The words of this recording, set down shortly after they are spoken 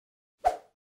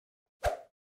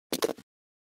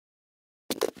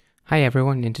Hi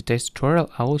everyone, in today's tutorial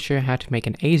I will show you how to make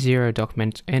an A0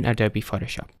 document in Adobe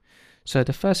Photoshop. So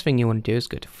the first thing you want to do is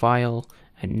go to File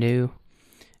and New,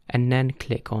 and then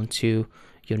click onto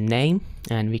your name,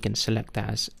 and we can select that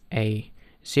as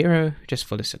A0 just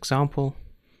for this example,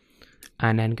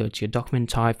 and then go to your document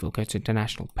type. We'll go to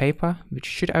International Paper, which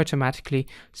should automatically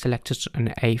select it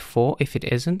on A4. If it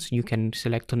isn't, you can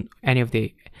select on any of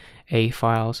the A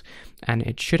files and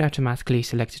it should automatically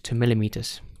select it to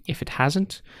millimeters. If it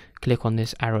hasn't, click on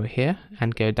this arrow here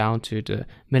and go down to the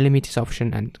millimeters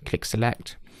option and click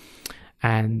select.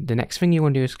 And the next thing you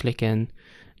want to do is click in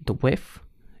the width.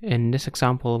 In this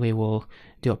example, we will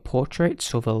do a portrait,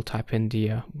 so we'll type in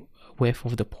the width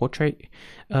of the portrait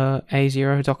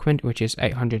A0 document, which is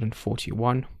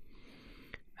 841,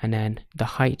 and then the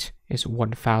height is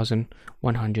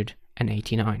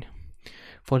 1189.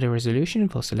 For the resolution,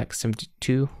 we'll select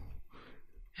 72,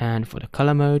 and for the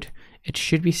color mode, it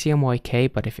should be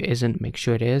CMYK, but if it isn't, make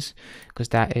sure it is, because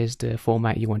that is the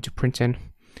format you want to print in.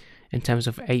 In terms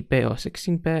of 8-bit or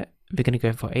 16-bit, we're going to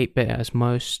go for 8-bit, as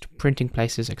most printing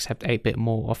places accept 8-bit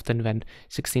more often than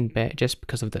 16-bit, just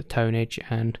because of the tonnage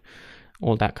and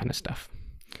all that kind of stuff.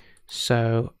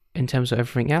 So in terms of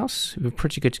everything else, we're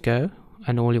pretty good to go,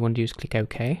 and all you want to do is click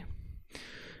OK.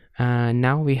 And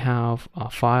now we have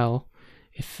our file.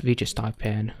 If we just type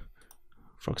in,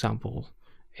 for example,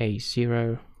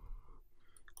 A0,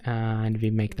 and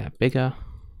we make that bigger,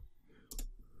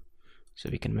 so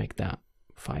we can make that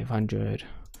 500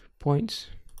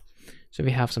 points. So we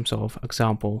have some sort of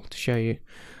example to show you.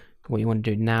 What you want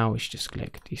to do now is just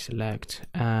click deselect,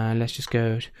 and let's just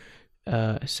go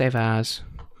save as,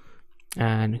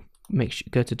 and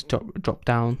go to the drop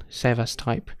down, save as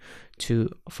type to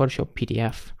Photoshop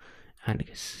PDF, and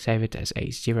save it as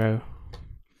A0.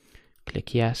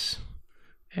 Click yes,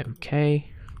 OK,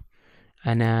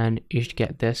 and then you should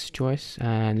get this choice,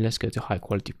 and let's go to high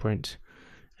quality print,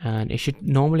 and it should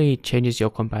normally changes your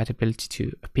compatibility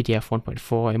to PDF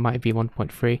 1.4. It might be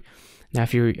 1.3. Now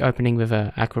if you're opening with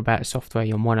Acrobat software,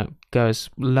 you want to go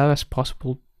as low as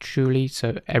possible truly,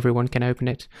 so everyone can open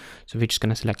it. So we're just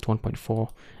going to select 1.4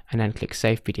 and then click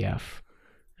save PDF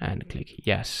and click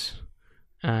yes,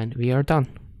 and we are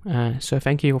done. So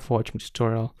thank you for watching the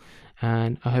tutorial,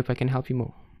 and I hope I can help you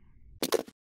more.